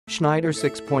Schneider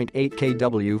 6.8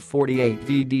 kW 48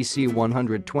 VDC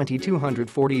 120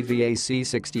 240VAC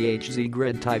 60HZ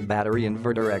grid-type battery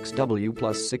inverter XW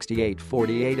plus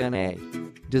 6848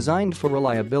 NA. Designed for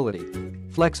reliability.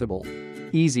 Flexible.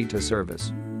 Easy to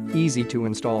service. Easy to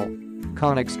install.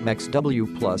 ConextTM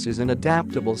XW Plus is an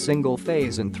adaptable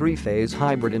single-phase and three-phase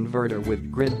hybrid inverter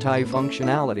with grid-tie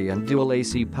functionality and dual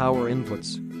AC power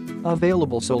inputs.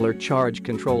 Available solar charge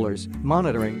controllers,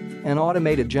 monitoring, and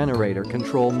automated generator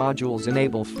control modules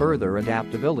enable further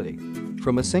adaptability.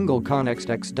 From a single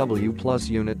ConextXW Plus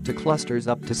unit to clusters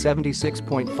up to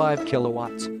 76.5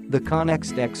 kilowatts, the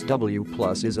ConextXW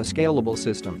Plus is a scalable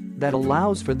system that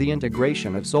allows for the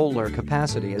integration of solar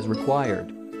capacity as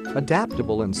required.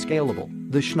 Adaptable and scalable,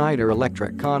 the Schneider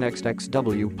Electric Conext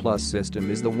XW Plus system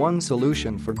is the one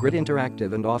solution for grid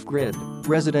interactive and off-grid,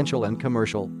 residential and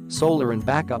commercial, solar and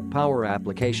backup power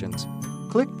applications.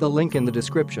 Click the link in the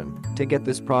description to get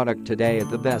this product today at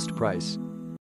the best price.